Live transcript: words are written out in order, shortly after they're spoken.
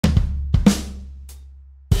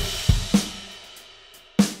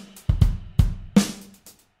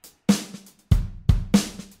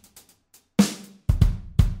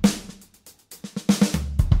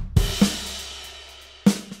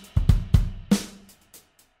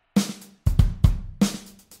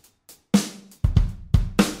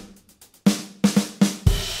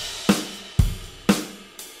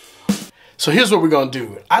So here's what we're going to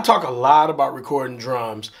do. I talk a lot about recording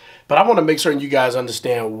drums, but I want to make certain you guys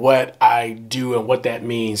understand what I do and what that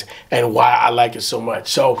means and why I like it so much.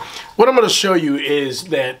 So what I'm going to show you is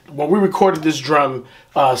that when we recorded this drum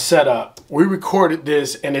setup, we recorded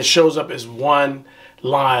this and it shows up as one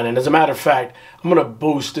line. And as a matter of fact, I'm going to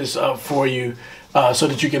boost this up for you so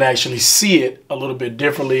that you can actually see it a little bit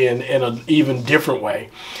differently and in an even different way.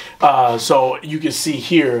 So you can see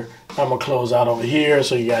here, I'm going to close out over here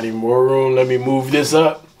so you got even more room. Let me move this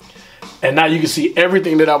up. And now you can see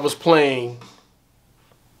everything that I was playing.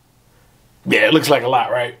 Yeah, it looks like a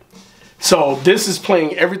lot, right? So this is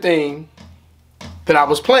playing everything that I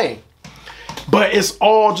was playing. But it's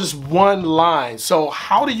all just one line. So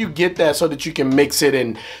how do you get that so that you can mix it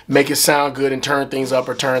and make it sound good and turn things up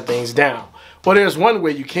or turn things down? Well, there's one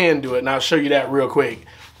way you can do it, and I'll show you that real quick.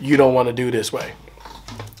 You don't want to do this way.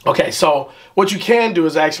 Okay, so what you can do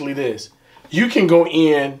is actually this. You can go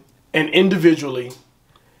in and individually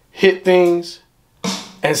hit things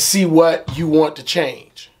and see what you want to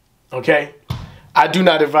change, okay? I do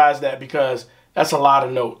not advise that because that's a lot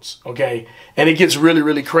of notes, okay? And it gets really,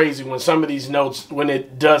 really crazy when some of these notes, when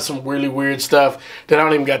it does some really weird stuff that I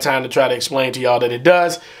don't even got time to try to explain to y'all that it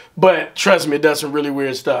does. But trust me, it does some really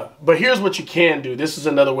weird stuff. But here's what you can do. This is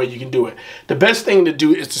another way you can do it. The best thing to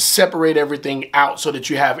do is to separate everything out so that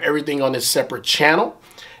you have everything on this separate channel.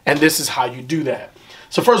 And this is how you do that.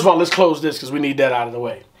 So first of all, let's close this because we need that out of the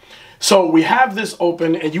way. So we have this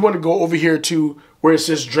open and you want to go over here to where it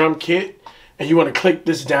says drum kit. And you want to click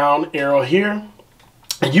this down arrow here.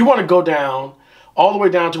 And you want to go down all the way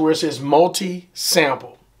down to where it says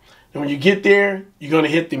multi-sample. And when you get there, you're going to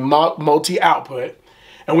hit the multi-output.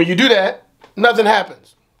 And when you do that, nothing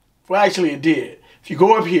happens. Well, actually it did. If you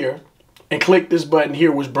go up here and click this button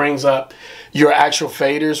here, which brings up your actual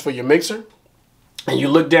faders for your mixer, and you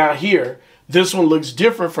look down here, this one looks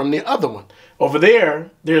different from the other one. Over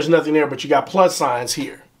there, there's nothing there, but you got plus signs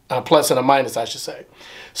here. Plus and a minus, I should say.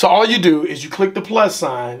 So all you do is you click the plus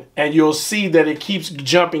sign and you'll see that it keeps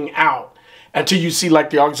jumping out until you see like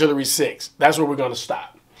the auxiliary 6. That's where we're going to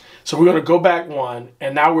stop. So we're going to go back one,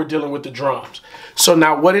 and now we're dealing with the drums. So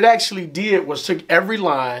now what it actually did was took every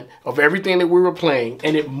line of everything that we were playing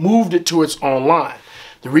and it moved it to its own line.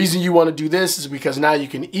 The reason you want to do this is because now you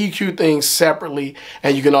can EQ things separately,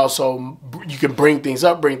 and you can also, you can bring things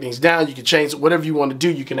up, bring things down, you can change it, whatever you want to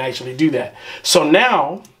do, you can actually do that. So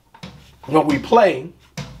now when we play,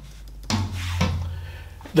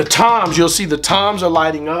 the toms, you'll see the toms are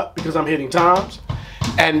lighting up because I'm hitting toms,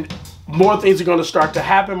 and more things are going to start to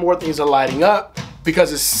happen, more things are lighting up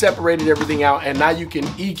because it's separated everything out, and now you can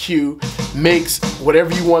EQ, mix,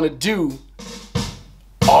 whatever you want to do,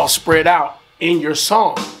 all spread out in your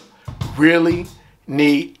song. Really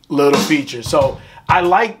neat little feature. So I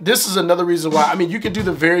like, this is another reason why, I mean, you can do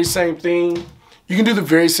the very same thing. You can do the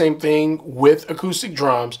very same thing with acoustic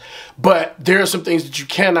drums, but there are some things that you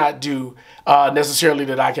cannot do necessarily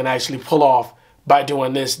that I can actually pull off by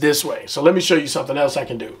doing this way. So let me show you something else I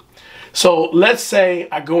can do. So let's say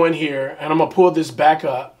I go in here and I'm gonna pull this back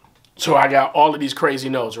up so I got all of these crazy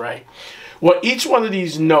notes, right? Well, each one of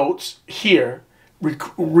these notes here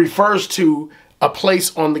refers to a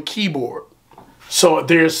place on the keyboard. So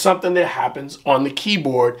there's something that happens on the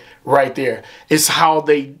keyboard right there. It's how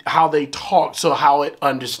they talk, so how it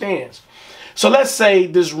understands. So let's say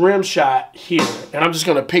this rim shot here, and I'm just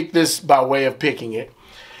gonna pick this by way of picking it.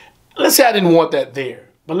 Let's say I didn't want that there,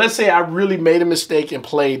 but let's say I really made a mistake and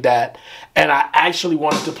played that, and I actually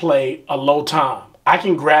wanted to play a low tom. I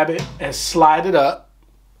can grab it and slide it up,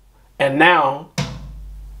 and now,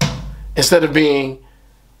 instead of being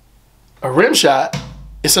a rim shot,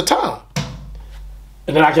 it's a tom.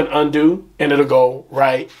 And then I can undo and it'll go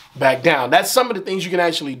right back down. That's some of the things you can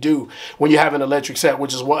actually do when you have an electric set,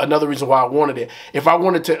 which is another reason why I wanted it. If I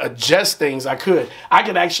wanted to adjust things, I could. I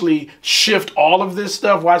could actually shift all of this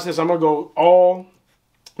stuff. Watch this. I'm going to go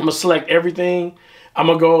I'm going to select everything. I'm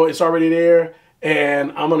going to go, it's already there.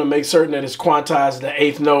 And I'm going to make certain that it's quantized the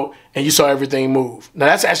 8th note, and you saw everything move. Now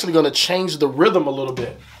that's actually going to change the rhythm a little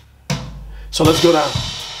bit. So let's go down.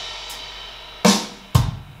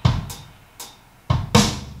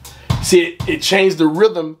 See, it changed the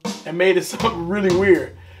rhythm and made it something really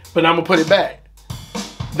weird. But I'm going to put it back.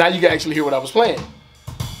 Now you can actually hear what I was playing.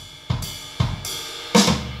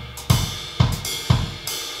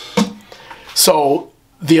 So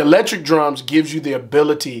The electric drums gives you the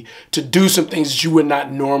ability to do some things that you would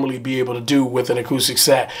not normally be able to do with an acoustic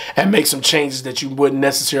set and make some changes that you wouldn't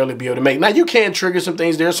necessarily be able to make. Now, you can trigger some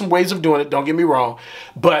things. There are some ways of doing it, don't get me wrong,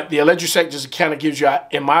 but the electric set just kind of gives you,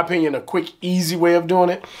 in my opinion, a quick, easy way of doing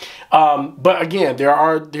it. But again,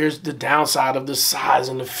 there's the downside of the size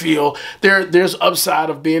and the feel. There's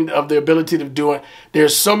upside of the ability to do it.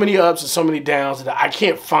 There's so many ups and so many downs that I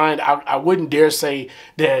can't find. I wouldn't dare say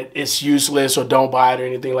that it's useless or don't buy it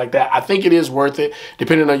or anything like that. I think it is worth it.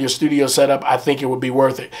 Depending on your studio setup, I think it would be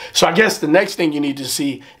worth it. So I guess the next thing you need to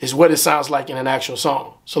see is what it sounds like in an actual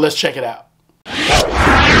song. So let's check it out.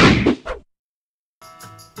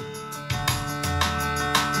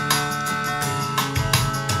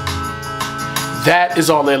 That is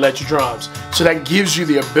all the electric drums. So that gives you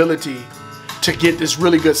the ability to get this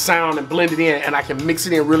really good sound and blend it in, and I can mix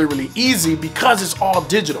it in really, really easy because it's all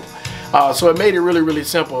digital. So it made it really, really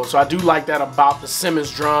simple. So I do like that about the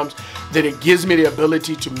Simmons drums, that it gives me the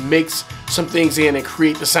ability to mix some things in and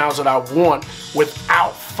create the sounds that I want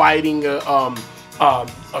without fighting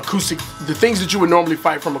acoustic, the things that you would normally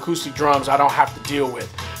fight from acoustic drums, I don't have to deal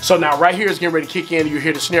with. So now right here is getting ready to kick in. You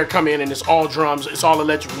hear the snare come in and it's all drums, it's all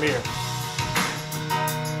electric from here.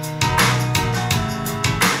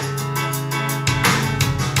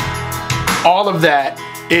 All of that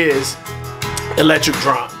is electric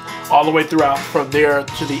drum. All the way throughout, from there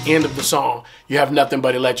to the end of the song, you have nothing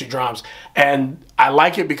but electric drums. And I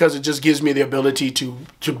like it because it just gives me the ability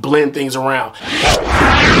to blend things around.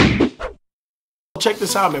 Check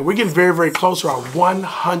this out, man. We're getting very, very close to our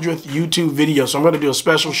 100th YouTube video. So I'm going to do a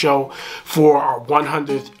special show for our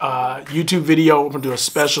 100th YouTube video. I'm going to do a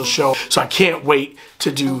special show. So I can't wait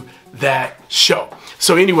to do that show.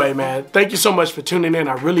 So anyway, man, thank you so much for tuning in.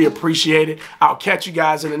 I really appreciate it. I'll catch you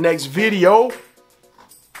guys in the next video.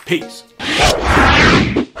 Peace.